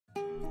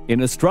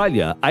In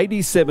Australia,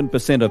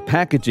 87% of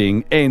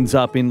packaging ends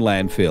up in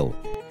landfill.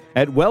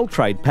 At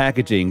Weltrade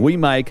Packaging, we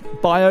make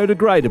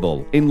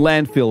biodegradable in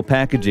landfill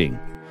packaging.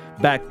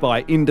 Backed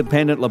by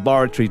independent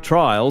laboratory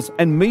trials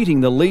and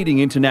meeting the leading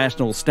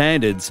international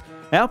standards,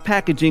 our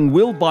packaging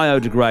will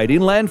biodegrade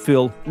in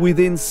landfill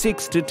within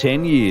 6 to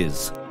 10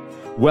 years.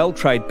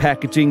 Weltrade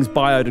Packaging's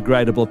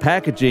biodegradable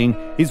packaging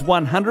is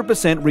 100%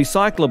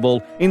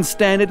 recyclable in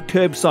standard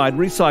curbside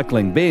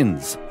recycling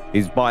bins,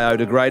 is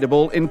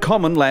biodegradable in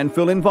common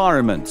landfill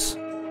environments,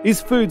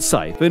 is food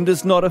safe and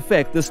does not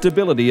affect the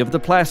stability of the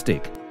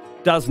plastic,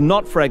 does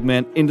not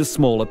fragment into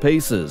smaller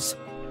pieces,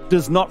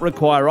 does not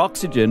require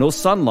oxygen or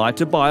sunlight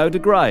to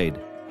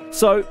biodegrade.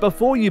 So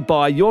before you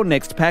buy your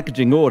next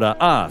packaging order,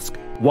 ask: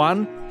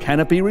 1. Can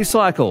it be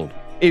recycled?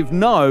 If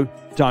no,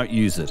 don't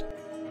use it.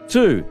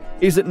 2.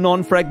 Is it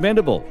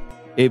non-fragmentable?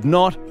 If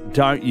not,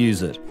 don't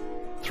use it.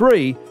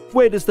 3.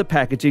 Where does the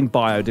packaging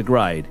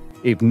biodegrade?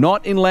 If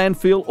not in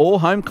landfill or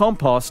home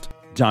compost,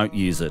 don't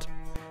use it.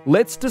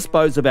 Let's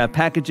dispose of our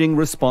packaging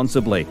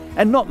responsibly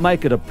and not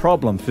make it a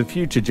problem for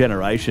future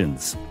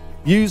generations.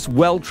 Use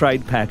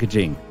Weltrade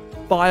Packaging.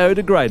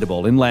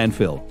 Biodegradable in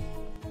landfill.